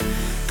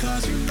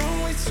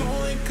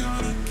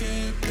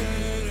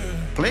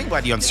Plagued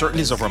by the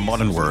uncertainties of our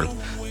modern world,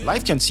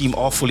 life can seem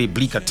awfully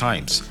bleak at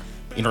times.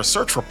 In our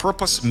search for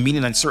purpose,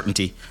 meaning, and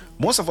certainty,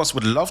 most of us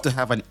would love to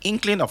have an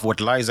inkling of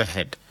what lies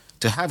ahead,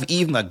 to have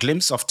even a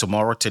glimpse of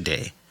tomorrow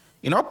today.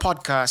 In our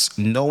podcast,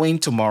 Knowing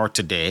Tomorrow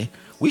Today,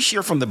 we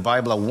share from the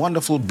Bible a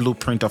wonderful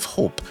blueprint of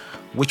hope,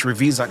 which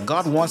reveals that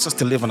God wants us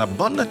to live an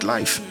abundant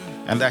life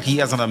and that He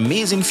has an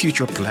amazing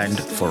future planned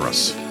for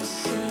us.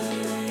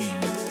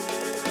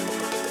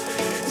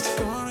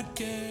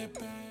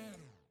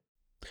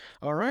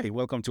 All right,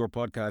 welcome to our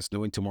podcast,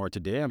 Knowing Tomorrow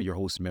Today. I'm your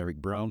host, Merrick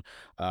Brown.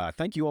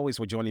 Thank you always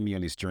for joining me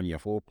on this journey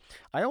of hope.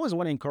 I always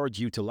want to encourage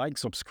you to like,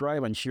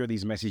 subscribe, and share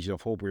these messages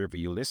of hope wherever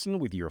you listen,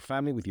 with your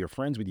family, with your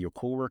friends, with your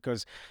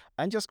coworkers,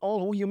 and just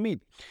all who you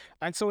meet.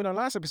 And so in our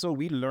last episode,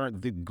 we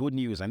learned the good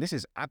news, and this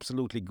is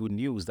absolutely good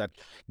news, that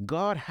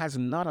God has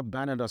not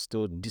abandoned us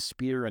to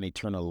despair and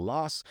eternal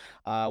loss.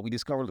 We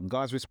discovered that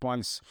God's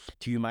response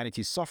to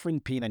humanity's suffering,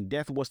 pain, and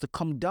death was to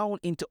come down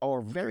into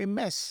our very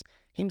mess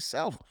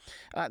Himself.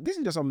 This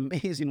is just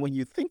amazing when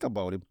you think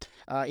about it.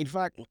 In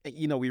fact,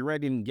 we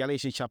read in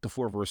Galatians chapter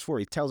 4, verse 4,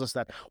 it tells us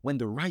that when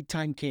the right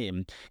time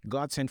came,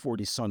 God sent forth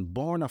His Son,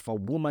 born of a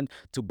woman,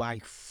 to buy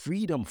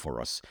freedom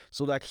for us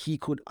so that He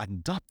could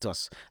adopt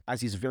us as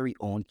His very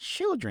own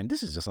children.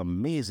 This is just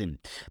amazing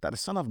that the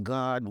Son of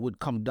God would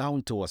come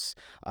down to us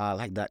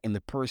like that in the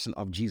person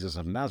of Jesus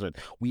of Nazareth.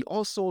 We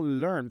also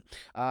learn,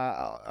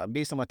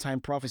 based on a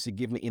time prophecy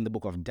given in the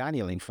book of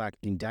Daniel, in fact,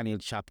 in Daniel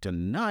chapter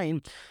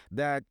 9,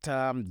 that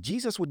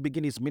Jesus would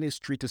begin His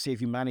ministry to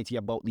save humanity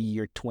about the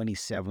year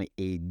 27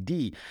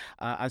 AD.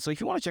 And so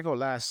if you want to check out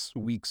last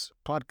week's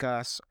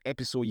podcast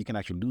episode, you can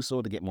actually do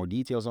so to get more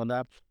details on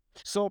that.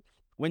 So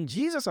when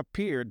Jesus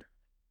appeared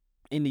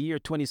in the year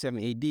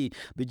 27 AD,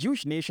 the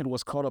Jewish nation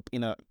was caught up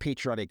in a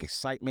patriotic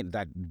excitement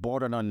that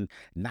bordered on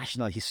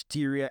national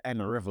hysteria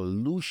and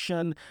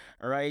revolution.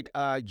 All right,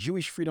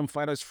 Jewish freedom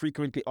fighters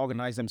frequently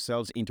organized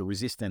themselves into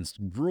resistance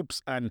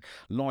groups and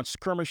launched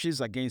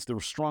skirmishes against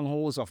the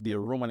strongholds of the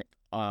Roman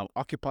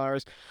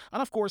occupiers.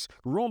 And of course,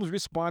 Rome's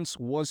response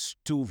was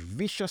to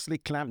viciously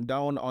clamp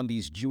down on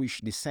these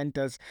Jewish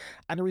dissenters.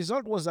 And the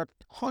result was that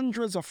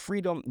hundreds of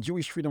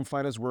Jewish freedom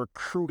fighters were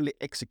cruelly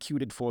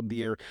executed for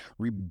their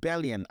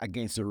rebellion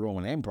against the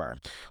Roman Empire.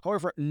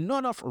 However,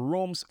 none of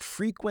Rome's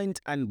frequent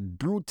and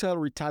brutal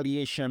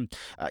retaliation,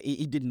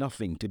 it did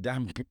nothing to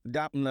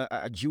dampen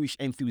a Jewish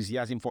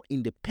enthusiasm for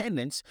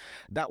independence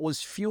that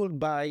was fueled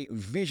by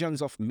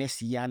visions of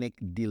messianic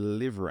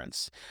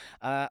deliverance.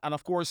 And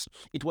of course,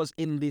 it was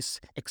in this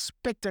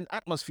expectant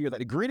atmosphere that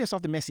the greatest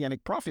of the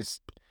messianic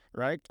prophets,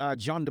 right,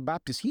 John the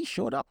Baptist, he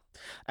showed up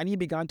and he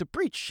began to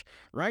preach,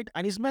 right?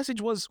 And his message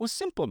was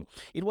simple.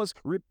 It was,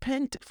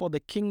 repent, for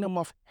the kingdom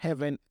of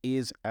heaven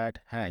is at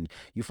hand.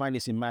 You find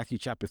this in Matthew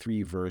chapter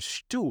 3,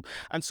 verse 2.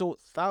 And so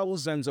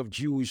thousands of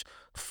Jews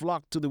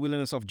flocked to the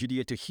wilderness of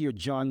Judea to hear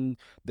John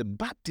the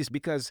Baptist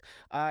because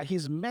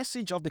his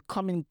message of the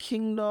coming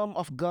kingdom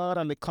of God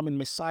and the coming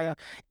Messiah,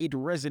 it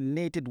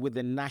resonated with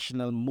the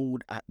national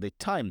mood at the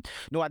time.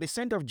 Now, at the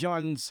center of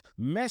John's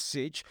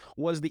message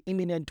was the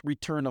imminent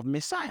return of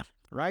Messiah,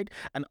 right?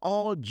 And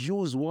all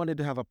Jews wanted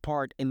to have a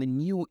part in the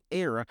new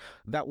era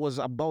that was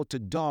about to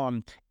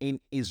dawn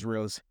in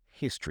Israel's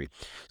history.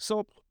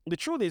 So the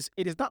truth is,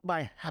 it is not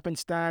by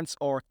happenstance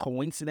or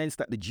coincidence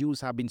that the Jews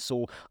have been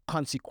so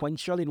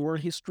consequential in world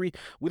history.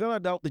 Without a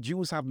doubt, the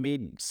Jews have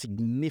made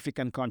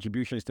significant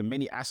contributions to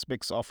many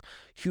aspects of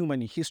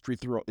human history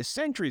throughout the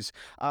centuries.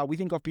 We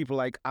think of people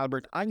like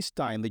Albert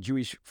Einstein, the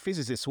Jewish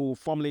physicist who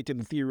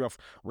formulated the theory of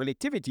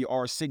relativity,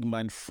 or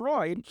Sigmund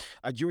Freud,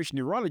 a Jewish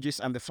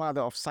neurologist and the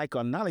father of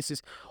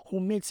psychoanalysis,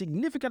 who made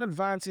significant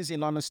advances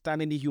in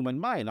understanding the human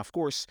mind. Of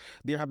course,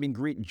 there have been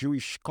great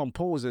Jewish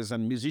composers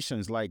and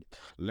musicians like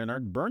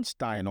Leonard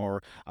Bernstein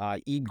or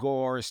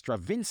Igor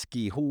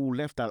Stravinsky, who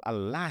left a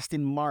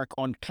lasting mark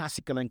on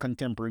classical and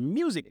contemporary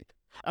music.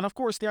 And of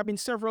course, there have been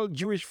several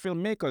Jewish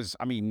filmmakers.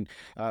 I mean,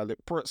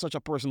 such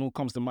a person who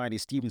comes to mind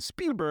is Steven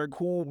Spielberg,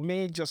 who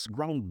made just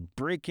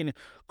groundbreaking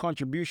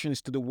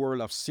contributions to the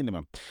world of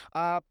cinema.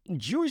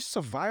 Jewish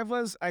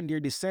survivors and their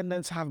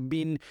descendants have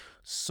been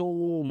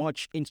so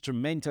much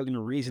instrumental in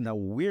raising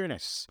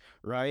awareness,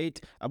 right,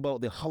 about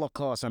the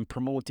Holocaust and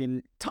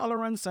promoting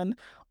tolerance and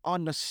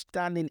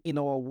understanding in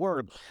our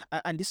world.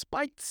 And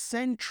despite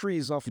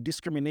centuries of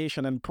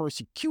discrimination and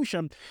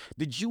persecution,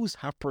 the Jews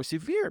have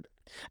persevered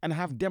and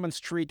have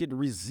demonstrated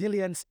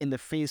resilience in the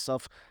face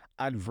of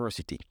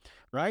adversity,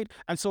 right?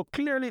 And so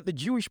clearly the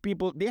Jewish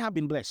people, they have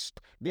been blessed.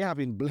 They have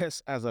been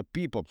blessed as a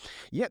people.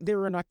 Yet they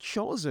were not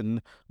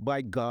chosen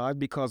by God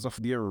because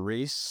of their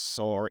race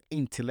or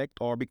intellect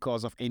or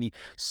because of any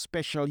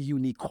special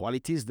unique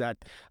qualities that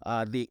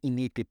they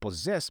innately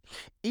possess.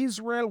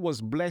 Israel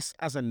was blessed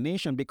as a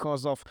nation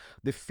because of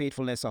the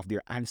faithfulness of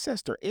their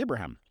ancestor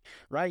Abraham.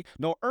 right?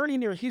 Now, early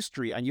in their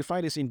history, and you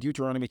find this in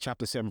Deuteronomy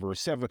chapter 7,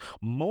 verse 7,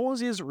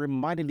 Moses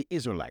reminded the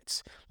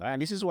Israelites,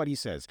 and this is what he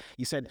says.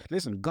 He said,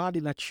 listen, God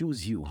did not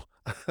choose you.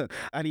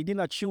 And he did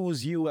not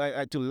choose you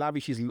to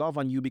lavish his love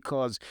on you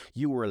because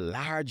you were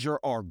larger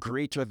or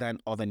greater than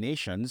other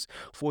nations,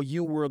 for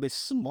you were the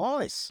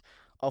smallest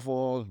of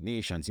all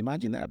nations.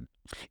 Imagine that.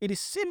 It is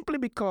simply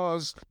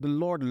because the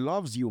Lord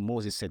loves you,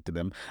 Moses said to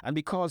them, and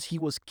because he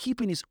was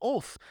keeping his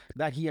oath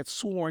that he had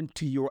sworn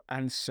to your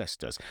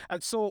ancestors.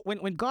 And so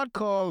when God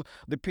called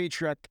the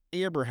patriarch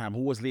Abraham,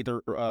 who was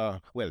later,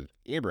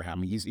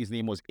 Abraham, his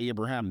name was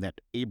Abraham, that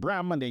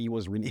Abram, and then he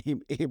was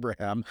renamed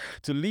Abraham,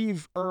 to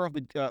leave Ur of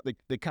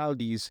the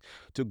Chaldees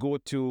to go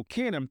to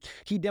Canaan,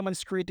 he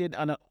demonstrated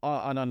an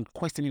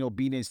unquestioning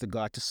obedience to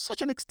God to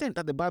such an extent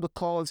that the Bible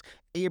calls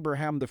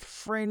Abraham the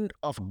friend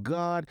of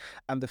God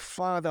and the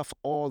father of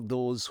all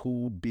those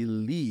who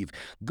believe.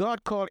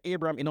 God called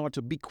Abraham in order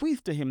to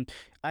bequeath to him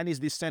and his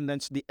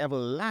descendants the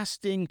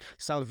everlasting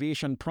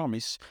salvation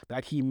promise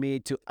that he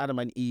made to Adam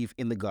and Eve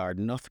in the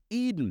Garden of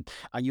Eden.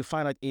 And you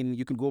find that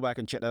you can go back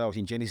and check that out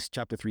in Genesis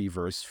chapter 3,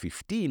 verse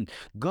 15.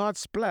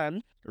 God's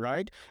plan,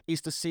 right,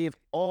 is to save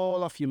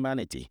all of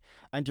humanity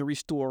and to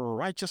restore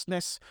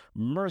righteousness,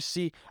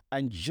 mercy,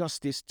 and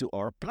justice to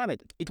our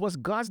planet. It was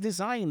God's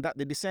design that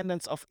the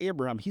descendants of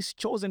Abraham, his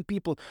chosen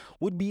people,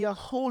 would be a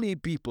holy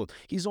people,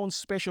 his own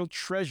special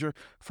treasure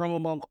from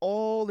among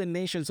all the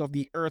nations of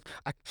the earth,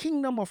 a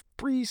kingdom of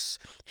priests,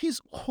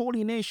 his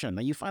holy nation.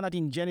 And you find that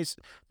in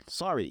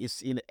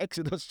it's in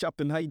Exodus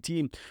chapter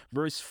 19,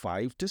 verse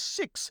 5 to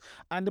 6.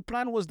 And the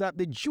plan was that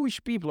the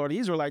Jewish people, or the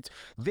Israelites,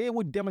 they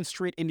would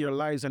demonstrate in their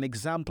lives an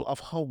example of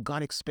how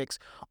God expects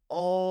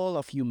all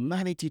of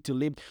humanity to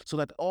live so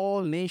that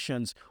all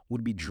nations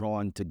would be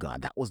drawn to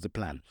God. That was the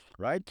plan,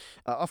 right?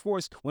 Of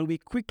course, when we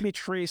quickly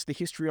trace the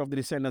history of the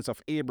descendants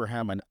of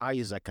Abraham and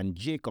Isaac and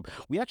Jacob,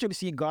 we actually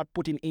see God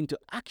putting into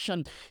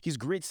action his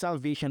great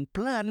salvation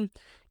plan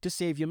to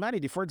save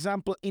humanity. For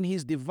example, in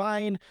his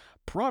divine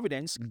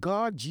providence,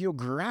 God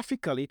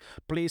geographically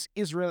placed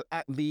Israel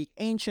at the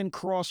ancient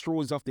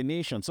crossroads of the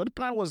nation. So the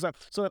plan was that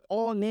so that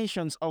all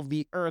nations of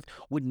the earth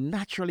would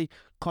naturally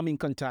come in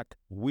contact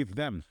with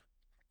them.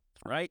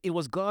 Right? It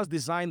was God's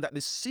design that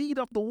the seed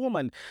of the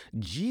woman,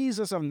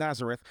 Jesus of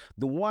Nazareth,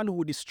 the one who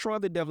would destroy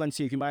the devil and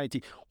save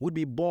humanity, would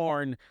be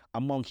born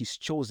among his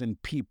chosen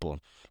people,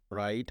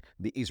 right?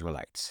 The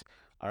Israelites.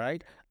 All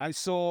right. And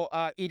so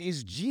it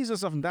is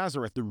Jesus of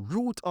Nazareth, the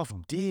root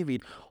of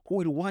David, who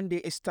will one day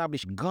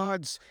establish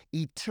God's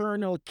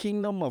eternal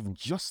kingdom of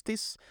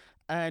justice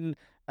and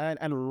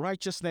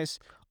righteousness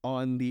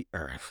on the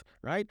earth.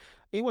 Right.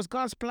 It was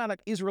God's plan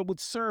that Israel would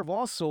serve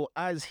also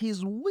as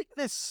his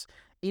witness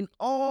in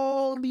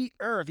all the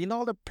earth, in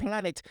all the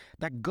planet,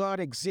 that God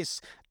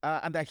exists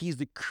and that he's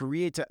the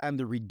creator and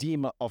the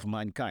redeemer of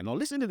mankind. Now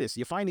listen to this.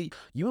 You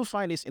will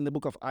find this in the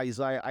book of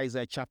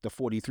Isaiah chapter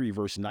 43,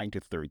 verse 9 to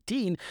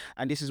 13.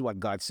 And this is what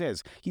God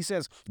says. He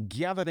says,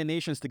 gather the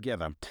nations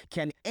together.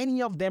 Can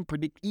any of them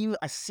predict even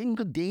a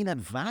single day in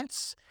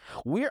advance?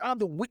 Where are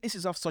the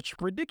witnesses of such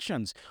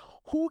predictions?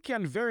 Who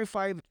can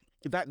verify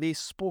that they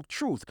spoke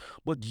truth?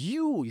 But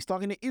you, he's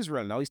talking to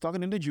Israel now, he's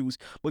talking to the Jews,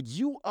 but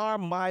you are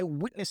my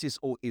witnesses,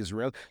 O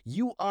Israel.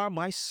 You are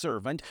my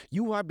servant.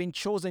 You have been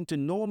chosen to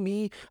know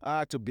me,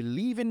 to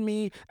believe in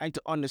me, and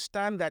to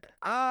understand that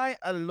I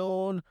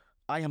alone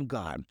I am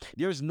God.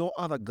 There is no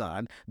other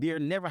God. There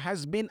never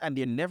has been and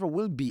there never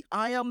will be.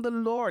 I am the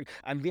Lord,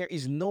 and there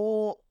is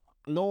no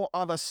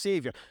other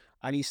Savior.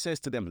 And he says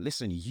to them,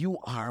 listen, you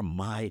are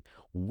my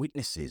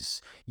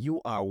witnesses.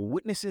 You are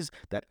witnesses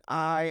that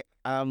I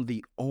am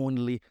the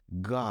only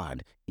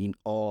God in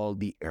all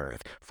the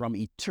earth, from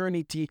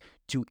eternity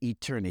to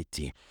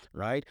eternity,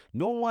 right?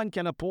 No one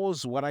can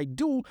oppose what I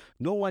do.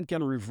 No one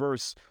can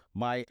reverse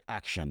my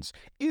actions.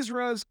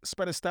 Israel's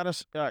special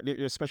status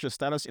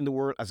in the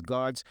world as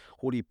God's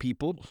holy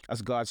people,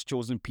 as God's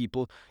chosen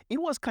people,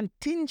 it was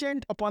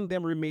contingent upon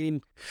them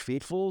remaining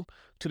faithful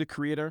to the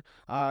Creator.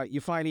 You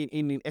find it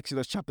in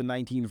Exodus chapter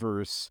 19,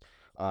 verse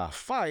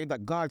 5,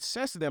 that God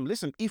says to them,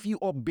 listen, if you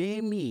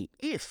obey me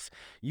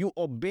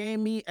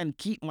and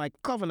keep my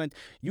covenant,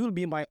 you'll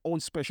be my own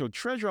special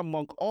treasure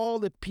among all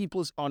the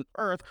peoples on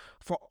earth,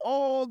 for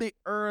all the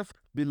earth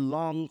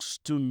belongs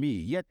to me.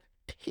 Yet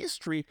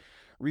history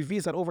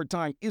reveals that over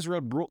time, Israel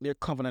broke their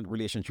covenant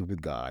relationship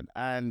with God.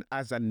 And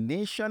as a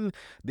nation,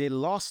 they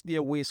lost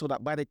their way, so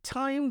that by the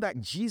time that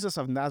Jesus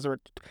of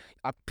Nazareth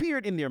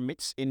appeared in their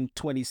midst in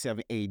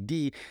 27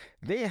 AD,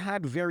 they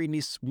had very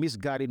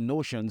misguided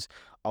notions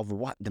of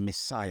what the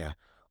Messiah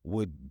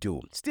would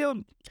do.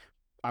 Still,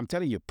 I'm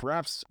telling you,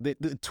 perhaps the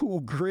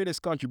two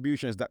greatest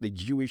contributions that the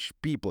Jewish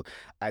people,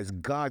 as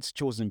God's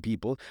chosen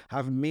people,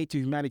 have made to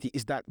humanity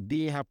is that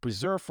they have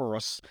preserved for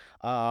us,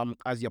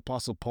 as the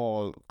Apostle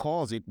Paul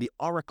calls it, the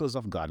oracles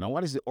of God. Now,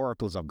 what is the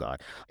oracles of God?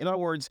 In other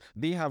words,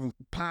 they have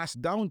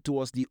passed down to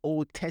us the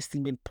Old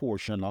Testament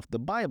portion of the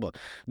Bible.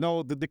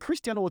 Now, the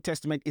Christian Old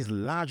Testament is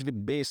largely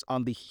based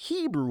on the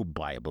Hebrew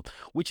Bible,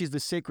 which is the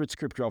sacred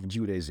scripture of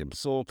Judaism.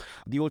 So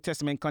the Old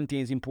Testament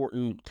contains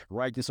important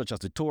writings such as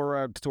the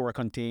Torah. The Torah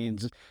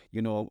contains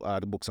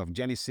the books of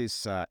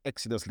Genesis,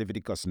 Exodus,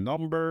 Leviticus,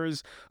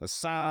 Numbers,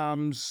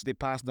 Psalms. They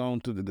passed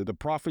down to the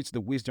prophets,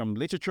 the wisdom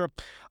literature,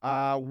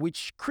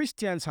 which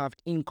Christians have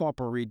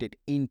incorporated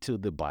into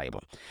the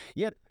Bible.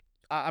 Yet,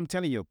 I'm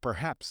telling you,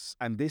 perhaps,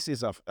 and this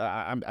is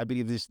I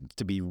believe this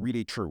to be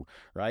really true,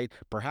 right?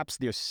 Perhaps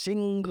their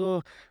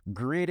single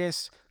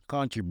greatest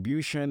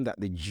contribution that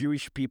the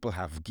Jewish people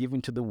have given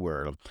to the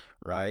world,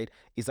 right,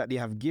 is that they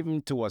have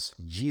given to us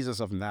Jesus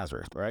of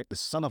Nazareth, right, the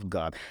Son of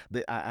God.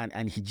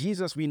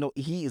 Jesus, we know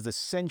he is the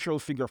central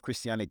figure of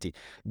Christianity.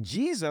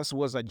 Jesus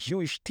was a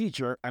Jewish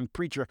teacher and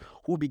preacher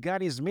who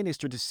began his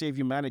ministry to save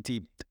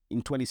humanity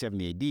in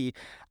 27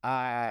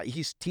 AD.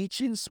 His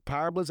teachings,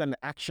 parables, and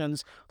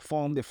actions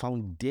form the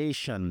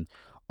foundation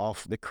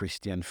of the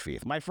Christian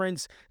faith. My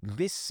friends,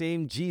 this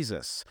same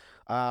Jesus,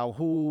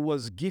 who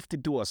was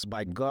gifted to us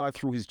by God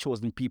through his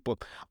chosen people,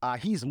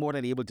 he's more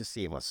than able to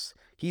save us.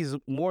 He's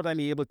more than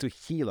able to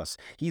heal us.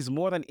 He's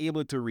more than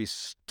able to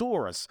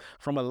restore us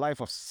from a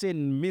life of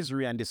sin,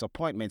 misery, and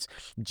disappointments.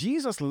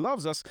 Jesus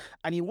loves us,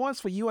 and he wants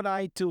for you and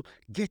I to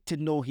get to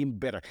know him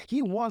better.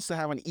 He wants to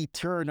have an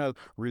eternal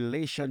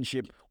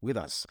relationship with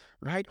us,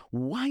 right?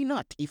 Why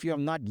not, if you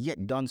have not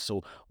yet done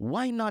so,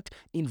 why not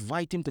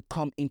invite him to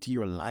come into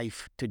your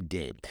life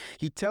today?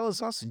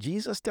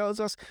 Jesus tells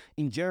us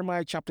in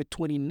Jeremiah chapter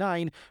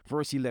 29,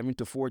 verse 11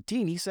 to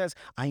 14, he says,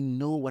 I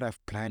know what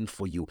I've planned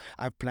for you.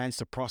 I have plans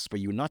to prosper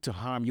you, not to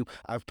harm you.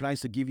 I have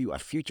plans to give you a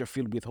future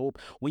filled with hope.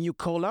 When you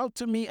call out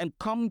to me and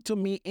come to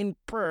me in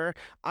prayer,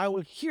 I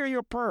will hear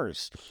your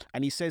prayers.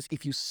 And he says,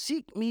 if you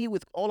seek me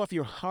with all of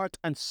your heart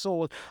and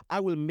soul, I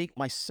will make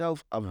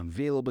myself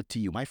available to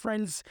you. My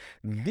friends,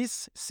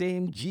 this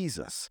same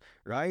Jesus,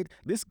 right?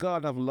 This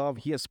God of love,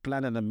 he has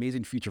planned an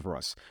amazing future for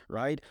us,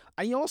 right?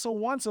 And he also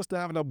wants us to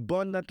have an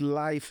abundant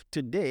life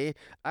today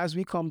as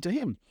we come to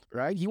him,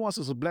 right? He wants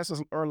us to bless us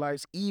in our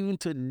lives even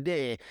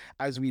today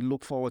as we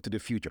look forward to the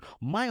future.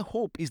 My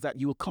hope is that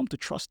you will come to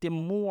trust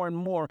him more and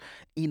more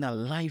in a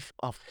life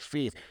of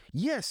faith.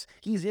 Yes,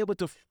 he's able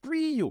to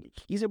free you.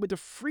 He's able to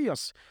free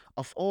us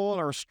of all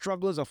our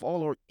struggles, of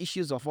all our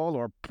issues, of all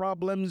our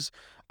problems,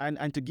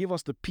 and to give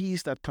us the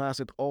peace that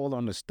passeth all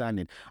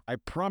understanding. I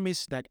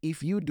promise that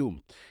if you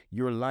do,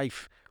 your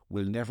life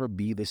will never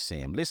be the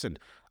same. Listen,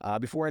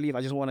 before I leave,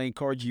 I just want to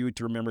encourage you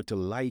to remember to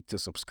like, to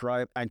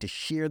subscribe, and to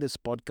share this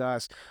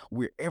podcast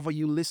wherever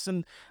you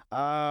listen.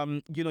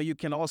 You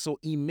can also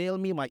email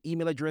me. My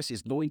email address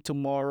is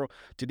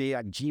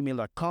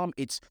knowingtomorrowtoday@gmail.com.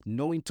 It's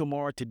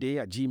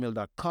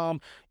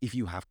knowingtomorrowtoday@gmail.com. If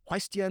you have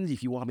questions,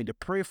 if you want me to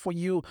pray for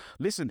you,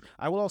 listen,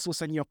 I will also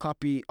send you a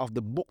copy of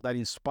the book that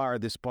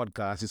inspired this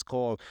podcast. It's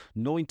called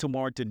Knowing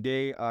Tomorrow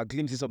Today,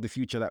 Glimpses of the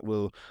Future That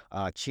Will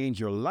Change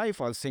Your Life.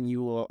 I'll send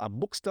you a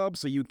book stub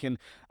so you can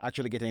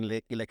actually get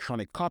an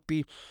electronic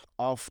copy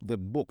of the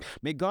book.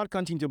 May God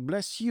continue to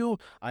bless you.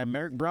 I'm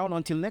Merrick Brown.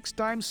 Until next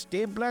time,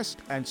 stay blessed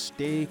and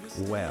stay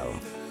well.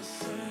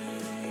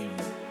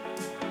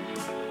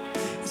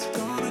 It's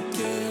gonna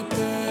get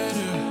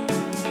better.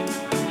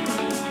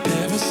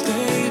 Never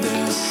stay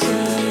the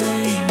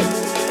same.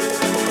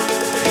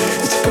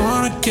 It's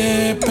gonna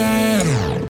get better.